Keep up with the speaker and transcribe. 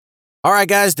All right,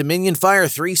 guys, Dominion Fire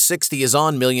 360 is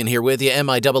on. Million here with you,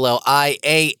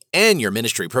 MILLIAN, your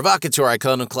ministry provocateur,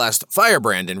 iconoclast,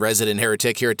 firebrand, and resident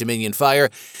heretic here at Dominion Fire.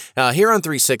 Here on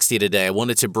 360 today, I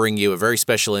wanted to bring you a very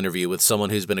special interview with someone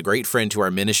who's been a great friend to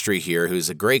our ministry here, who's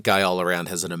a great guy all around,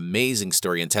 has an amazing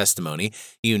story and testimony.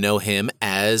 You know him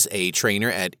as a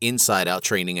trainer at Inside Out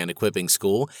Training and Equipping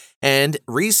School, and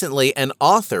recently an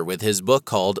author with his book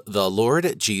called The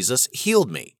Lord Jesus Healed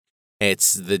Me.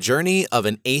 It's the journey of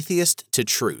an atheist to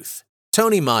truth.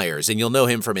 Tony Myers, and you'll know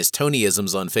him from his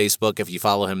Tonyisms on Facebook if you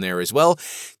follow him there as well.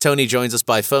 Tony joins us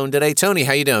by phone today. Tony,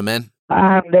 how you doing, man?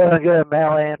 I'm doing good,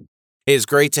 Marianne. It's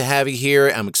great to have you here.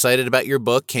 I'm excited about your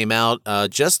book. Came out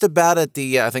just about at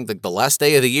the, I think, the last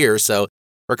day of the year, so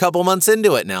we're a couple months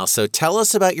into it now. So tell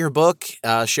us about your book,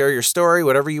 share your story,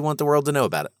 whatever you want the world to know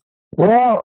about it.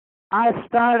 Well, I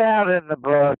start out in the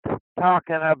book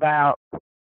talking about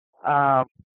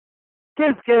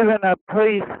just giving a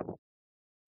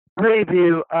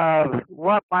preview of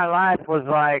what my life was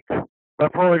like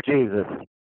before Jesus.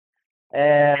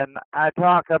 And I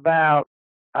talk about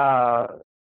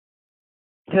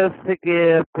just to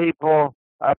give people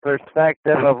a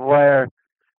perspective of where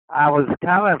I was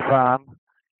coming from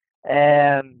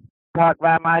and talk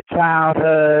about my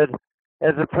childhood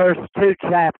as the first two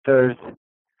chapters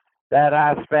that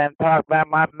I spent, talk about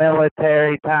my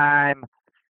military time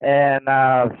and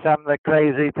some of the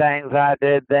crazy things I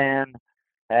did then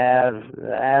as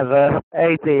a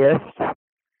atheist,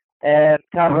 and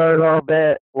cover a little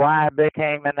bit why I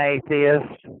became an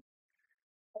atheist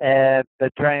and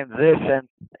the transition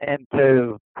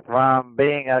from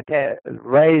being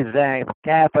raised in a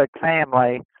Catholic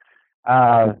family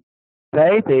to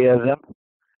atheism.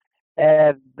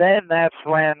 And then that's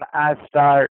when I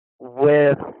start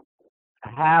with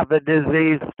how the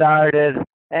disease started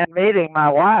and meeting my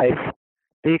wife,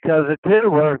 because the two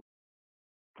were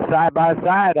side by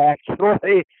side,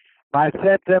 actually. My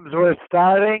symptoms were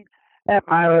starting and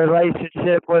my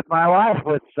relationship with my wife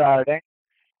was starting.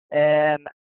 And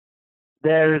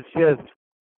there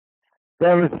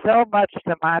was so much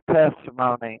to my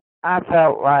testimony. I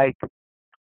felt like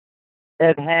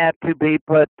it had to be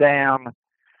put down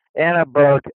in a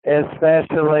book,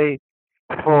 especially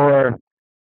for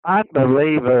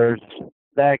unbelievers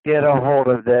that get a hold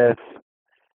of this,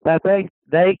 that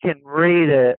they can read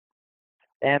it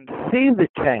and see the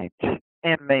change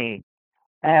in me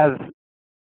as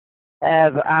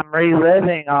I'm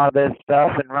reliving all this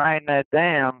stuff and writing it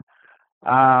down,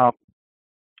 so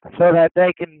that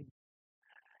they can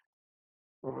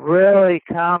really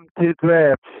come to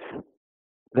grips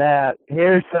that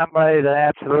here's somebody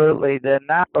that absolutely did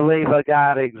not believe a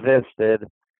God existed,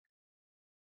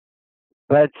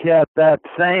 but yet that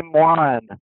same one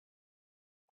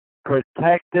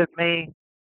protected me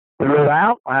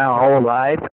throughout my whole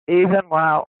life, even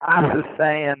while I was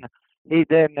saying he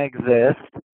didn't exist.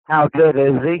 How good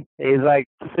is he? He's like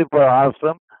super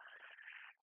awesome.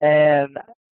 And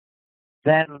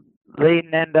then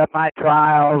leading into my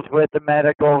trials with the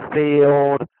medical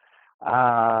field,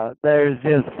 there's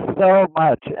just so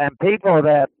much. And people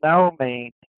that know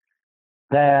me,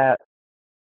 that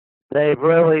they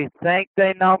really think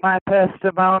they know my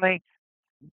testimony,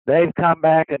 they've come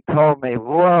back and told me,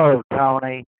 whoa,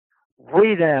 Tony,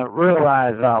 we didn't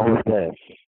realize all of this.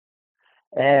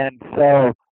 And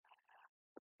so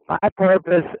my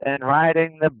purpose in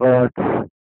writing the book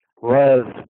was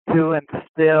to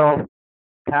instill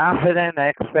confident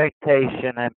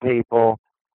expectation in people.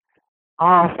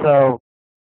 Also,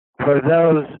 for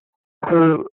those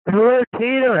who are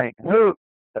teetering, who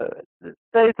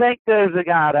they think there's a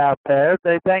God out there,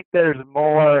 they think there's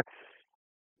more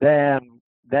than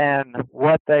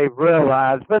what they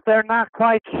realize, but they're not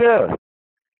quite sure.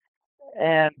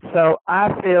 And so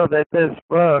I feel that this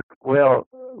book will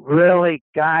really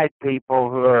guide people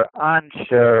who are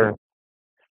unsure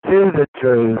to the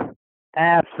truth.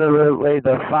 Absolutely,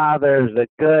 the Father is a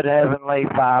good Heavenly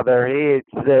Father. He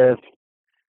exists.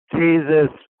 Jesus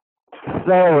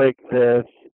so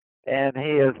exists, and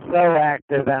He is so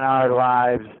active in our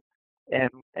lives in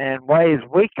ways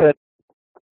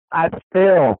I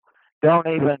still don't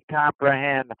even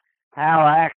comprehend how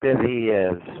active He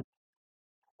is.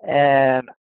 And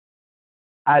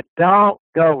I don't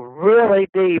go really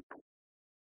deep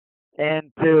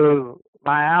into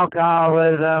my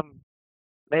alcoholism,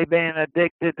 me being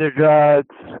addicted to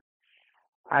drugs.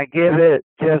 I give it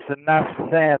just enough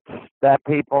sense that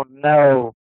people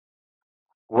know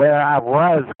where I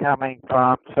was coming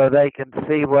from so they can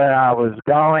see where I was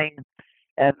going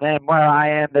and then where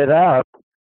I ended up,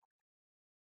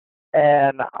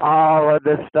 and all of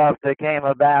the stuff that came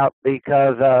about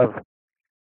because of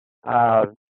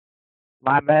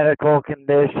my medical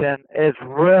condition. It's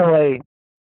really,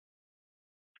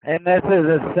 and this is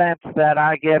a sense that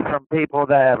I get from people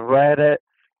that have read it.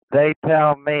 They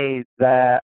tell me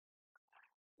that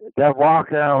they're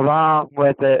walking along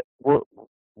with it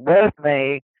with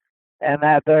me, and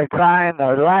that they're crying,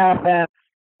 they're laughing,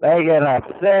 they get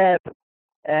upset,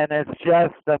 and it's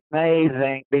just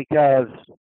amazing because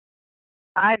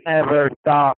I never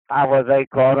thought I was a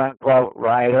quote unquote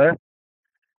writer.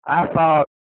 I fought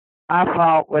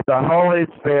with the Holy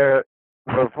Spirit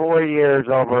for 4 years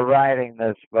over writing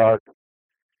this book,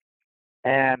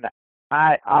 and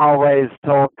I always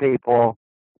told people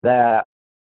that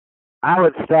I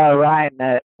would start writing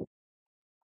it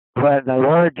when the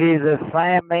Lord Jesus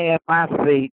slammed me in my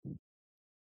seat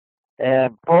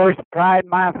and pried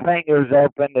my fingers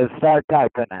open to start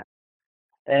typing it.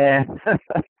 And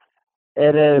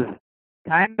it is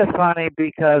kind of funny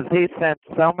because he sent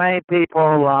so many people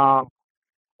along,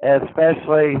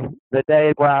 especially the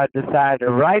day where I decided to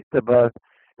write the book,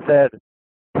 said,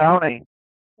 Tony,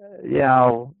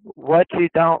 what you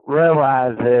don't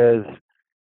realize is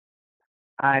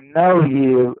I know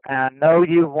you, and I know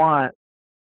you want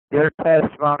your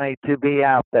testimony to be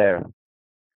out there.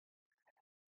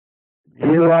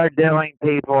 You are doing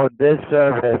people a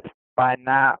disservice by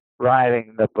not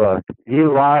writing the book.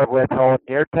 You are withholding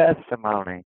your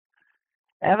testimony.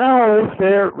 And the Holy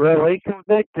Spirit really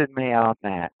convicted me on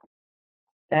that.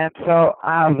 And so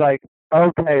I was like,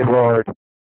 okay, Lord,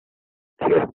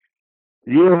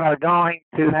 you are going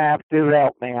to have to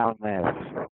help me on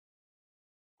this.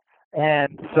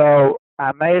 And so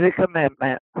I made a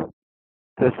commitment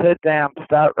to sit down,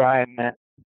 start writing it.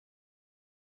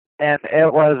 And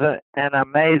it was an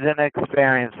amazing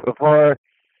experience. The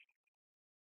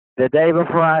day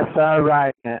before I started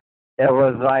writing it, it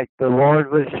was like the Lord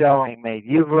was showing me,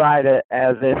 you write it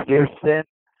as if you're sitting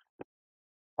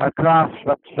across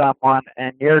from someone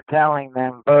and you're telling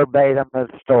them verbatim the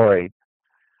story.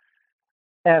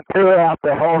 And throughout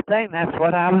the whole thing, that's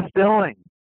what I was doing.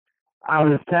 I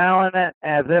was telling it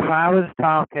as if I was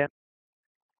talking,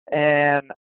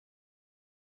 and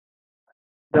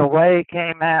the way it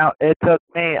came out, it took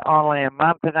me only a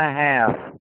month and a half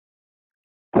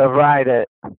to write it.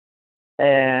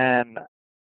 And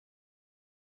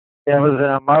it was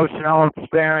an emotional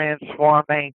experience for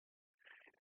me,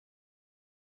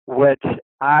 which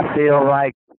I feel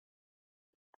like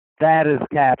that is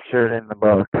captured in the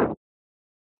book.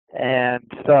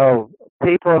 And so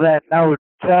people that know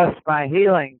just my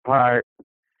healing part,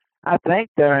 I think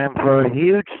they're in for a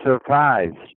huge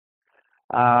surprise.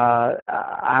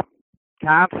 I'm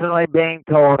constantly being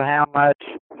told how much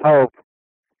hope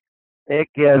it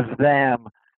gives them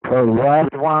for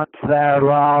loved ones that are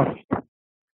lost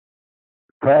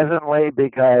presently,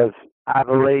 because I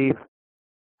believe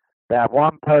that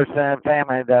one person in a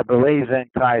family that believes in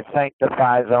Christ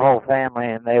sanctifies the whole family,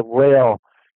 and they will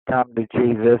come to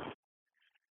Jesus.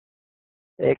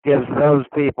 It gives those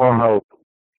people hope.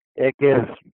 It gives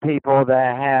people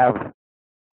that have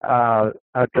a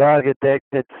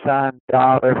drug-addicted son,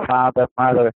 daughter, father,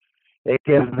 mother, it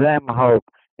gives them hope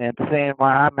in seeing where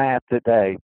I'm at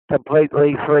today,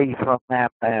 completely free from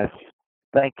that mess.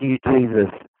 Thank you, Jesus.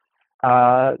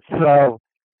 So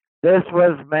this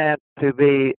was meant to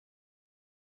be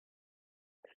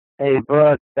a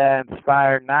book that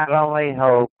inspired not only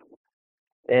hope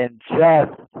in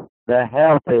just the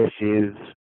health issues,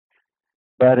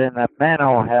 but in the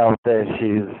mental health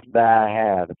issues that I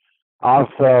had.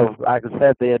 Also, like I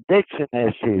said, the addiction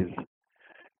issues.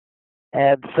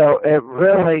 And so it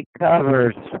really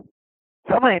covers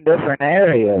so many different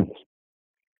areas.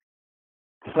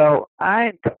 So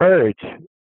I encourage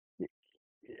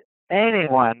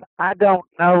anyone, I don't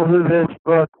know who this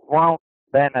book won't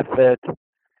benefit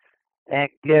and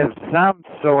give some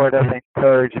sort of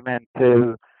encouragement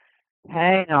to.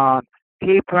 Hang on,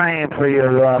 keep praying for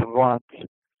your loved ones.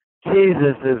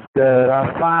 Jesus is good.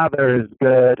 Our Father is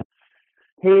good.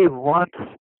 He wants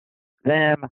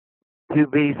them to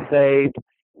be saved.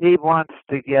 He wants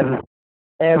to give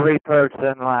every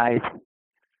person life.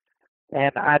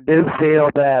 And I do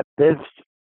feel that this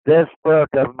book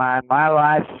of mine, my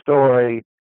life story,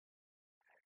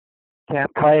 can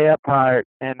play a part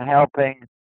in helping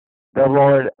the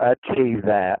Lord achieve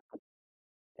that.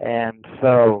 And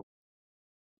so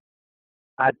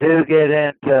I do get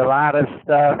into a lot of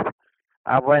stuff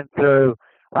I went through.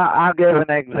 Well, I'll give an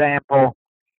example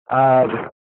of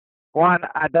one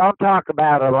I don't talk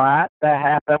about a lot that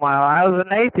happened while I was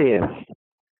an atheist.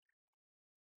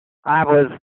 I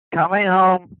was coming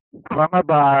home from a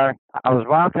bar. I was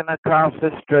walking across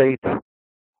the street.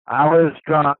 I was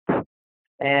drunk,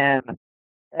 and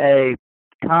a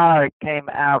car came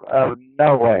out of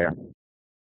nowhere.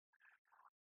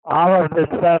 All of a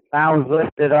sudden, I was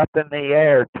lifted up in the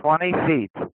air 20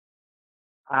 feet.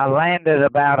 I landed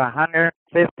about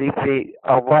 150 feet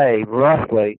away,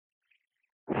 roughly,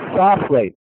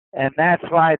 softly, and that's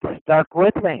why it stuck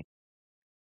with me.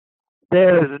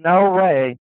 There is no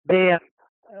way, being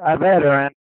a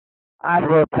veteran, I've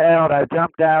rappelled, I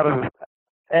jumped out of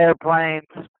airplanes.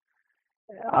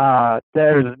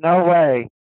 There's no way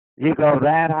you go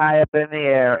that high up in the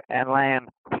air and land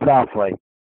softly.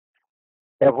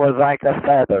 It was like a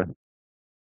feather.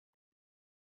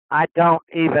 I don't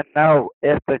even know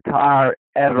if the car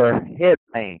ever hit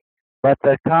me, but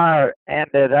the car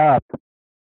ended up,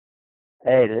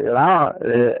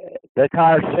 the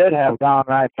car should have gone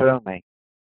right through me.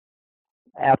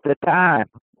 At the time,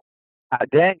 I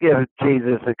didn't give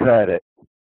Jesus the credit.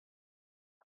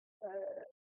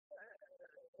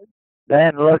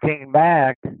 Then looking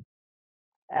back,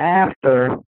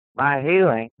 after my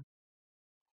healing,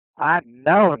 I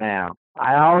know now.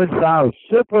 I always thought it was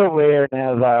super weird,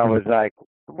 and I was like,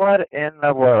 what in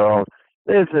the world?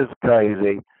 This is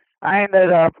crazy. I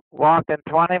ended up walking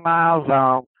 20 miles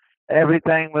home.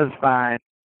 Everything was fine.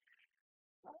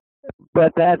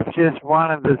 But that's just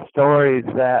one of the stories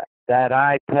that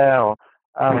I tell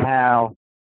of how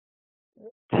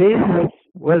Jesus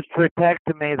was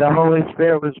protecting me. The Holy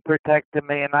Spirit was protecting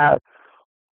me, and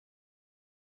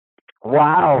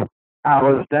while I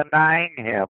was denying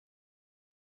Him.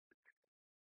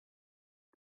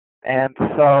 And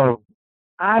so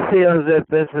I feel as if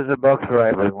this is a book for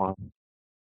everyone.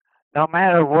 No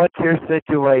matter what your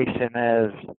situation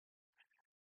is,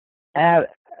 at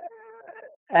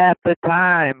the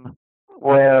time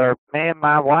where me and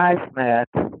my wife met,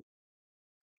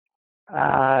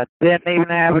 didn't even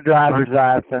have a driver's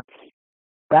license.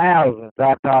 Thousands,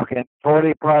 I'm talking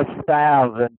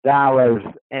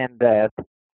 $40,000+ in debt,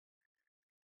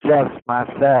 just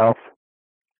myself.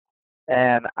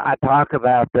 And I talk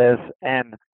about this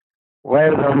and where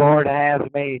the Lord has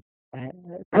me,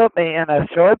 put me in a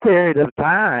short period of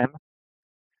time.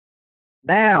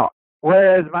 Now,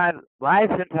 whereas my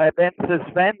license had been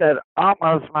suspended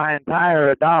almost my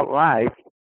entire adult life,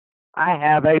 I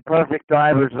have a perfect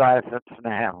driver's license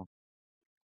now.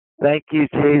 Thank you,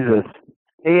 Jesus.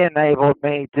 He enabled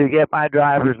me to get my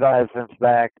driver's license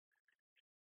back.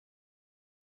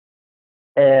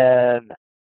 And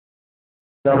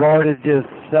the Lord is just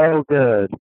so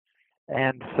good.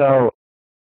 And so,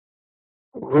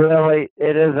 really,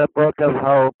 it is a book of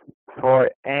hope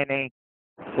for any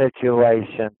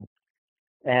situation.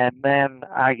 And then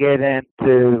I get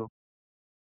into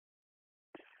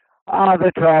all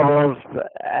the troubles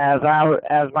as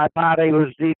my body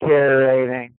was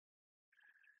deteriorating,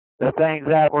 the things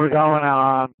that were going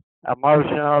on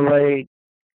emotionally,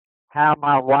 how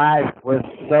my wife was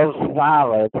so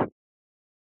solid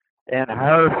in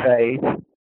her faith,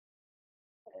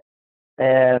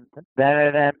 and then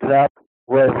it ends up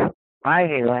with my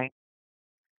healing.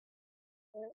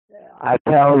 I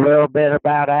tell a little bit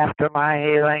about after my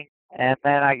healing, and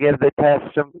then I give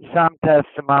some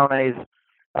testimonies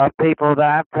of people that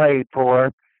I prayed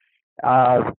for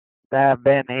that have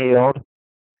been healed,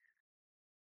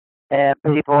 and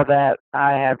people that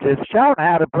I have just shown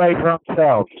how to pray for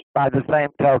themselves by the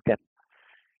same token.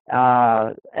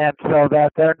 And so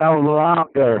that they're no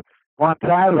longer, once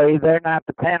I leave, they're not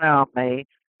dependent on me.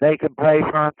 They can pray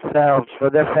for themselves, for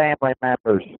their family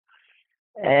members.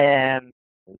 And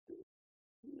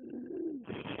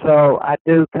so I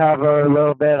do cover a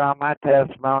little bit on my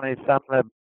testimony, some of the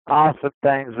awesome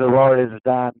things the Lord has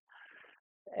done.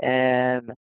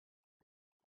 And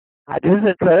I just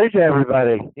encourage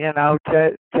everybody,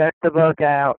 check the book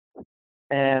out.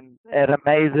 And it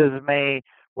amazes me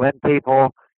when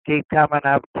people keep coming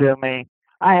up to me.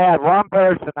 I had one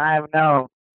person I have known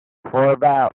for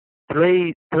about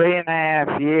three and a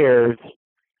half years,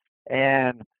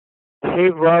 and she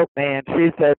wrote me and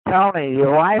she said, Tony,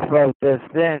 your wife wrote this,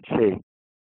 didn't she?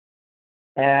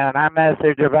 And I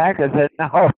messaged her back. I said,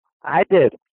 no, I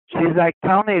did. She's like,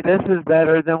 Tony, this is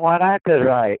better than what I could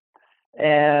write.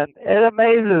 And it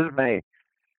amazes me.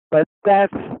 But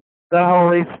that's the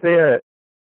Holy Spirit.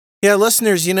 Yeah,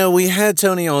 listeners, we had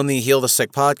Tony on the Heal the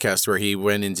Sick podcast where he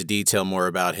went into detail more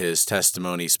about his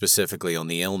testimony specifically on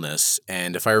the illness.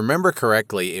 And if I remember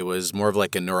correctly, it was more of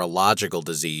like a neurological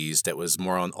disease that was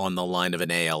more on the line of an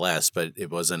ALS, but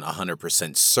it wasn't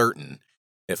 100% certain,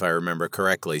 if I remember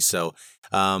correctly. So,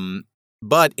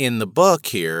 but in the book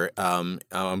here, I'm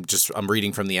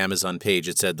reading from the Amazon page.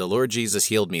 It said, "The Lord Jesus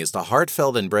Healed Me" is the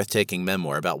heartfelt and breathtaking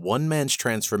memoir about one man's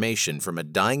transformation from a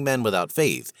dying man without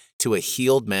faith to a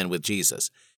healed man with Jesus.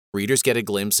 Readers get a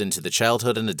glimpse into the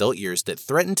childhood and adult years that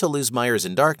threaten to lose Myers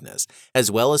in darkness, as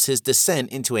well as his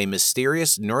descent into a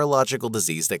mysterious neurological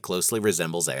disease that closely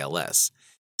resembles ALS.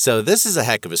 So this is a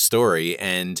heck of a story,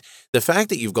 and the fact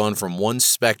that you've gone from one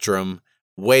spectrum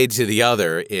way to the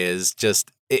other is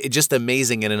just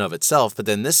amazing in and of itself, but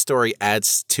then this story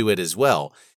adds to it as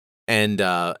well. And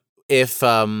how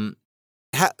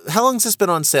long's this been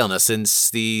on sale now? Since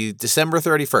the December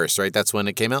 31st, right? That's when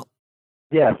it came out?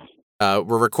 Yes.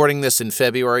 We're recording this in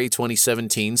February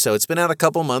 2017, so it's been out a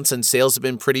couple months, and sales have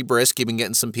been pretty brisk. You've been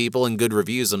getting some people and good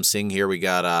reviews. I'm seeing here we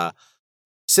got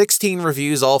 16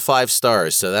 reviews, all 5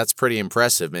 stars, so that's pretty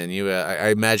impressive, man. I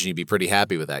imagine you'd be pretty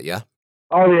happy with that, yeah?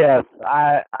 Oh, yes.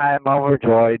 I'm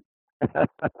overjoyed.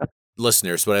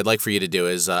 Listeners, what I'd like for you to do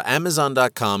is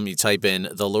Amazon.com, you type in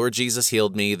The Lord Jesus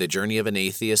Healed Me, The Journey of an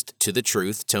Atheist to the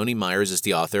Truth. Tony Myers is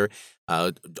the author,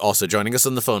 also joining us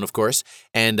on the phone, of course.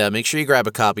 And make sure you grab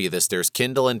a copy of this. There's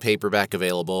Kindle and paperback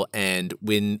available. And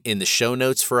in the show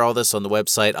notes for all this on the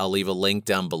website, I'll leave a link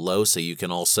down below so you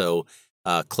can also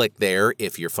click there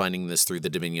if you're finding this through the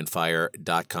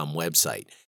DominionFire.com website.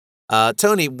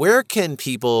 Tony, where can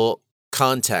people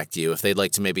contact you if they'd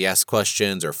like to maybe ask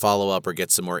questions or follow up or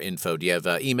get some more info? Do you have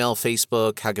email,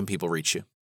 Facebook? How can people reach you?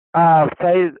 I'm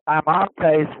on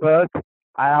Facebook.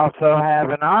 I also have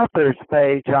an author's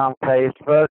page on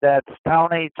Facebook that's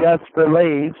Tony Just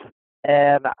Believes,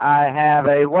 and I have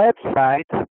a website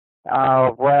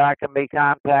where I can be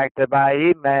contacted by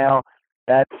email.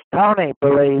 That's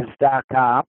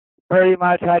TonyBelieves.com. Pretty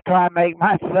much I try to make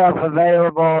myself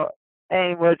available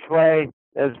any which way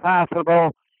as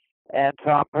possible. And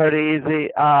so I'm pretty easy.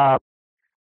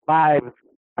 My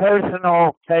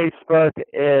personal Facebook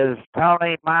is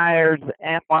Tony Myers,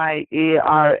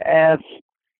 Myers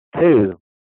 2,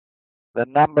 the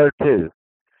number 2.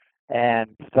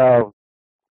 And so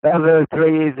those are the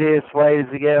 3 easiest ways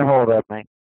to get a hold of me.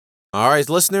 All right,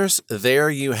 listeners, there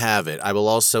you have it. I will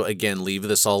also, again, leave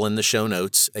this all in the show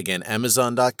notes. Again,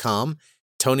 Amazon.com.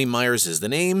 Tony Myers is the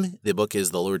name. The book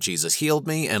is The Lord Jesus Healed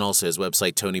Me, and also his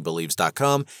website,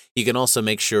 TonyBelieves.com. You can also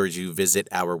make sure you visit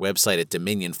our website at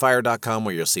DominionFire.com,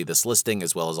 where you'll see this listing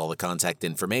as well as all the contact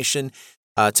information.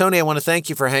 Tony, I want to thank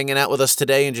you for hanging out with us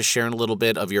today and just sharing a little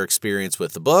bit of your experience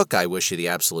with the book. I wish you the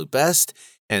absolute best.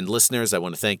 And listeners, I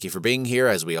want to thank you for being here.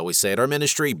 As we always say at our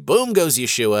ministry, boom goes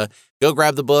Yeshua. Go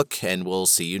grab the book, and we'll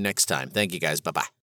see you next time. Thank you, guys. Bye-bye.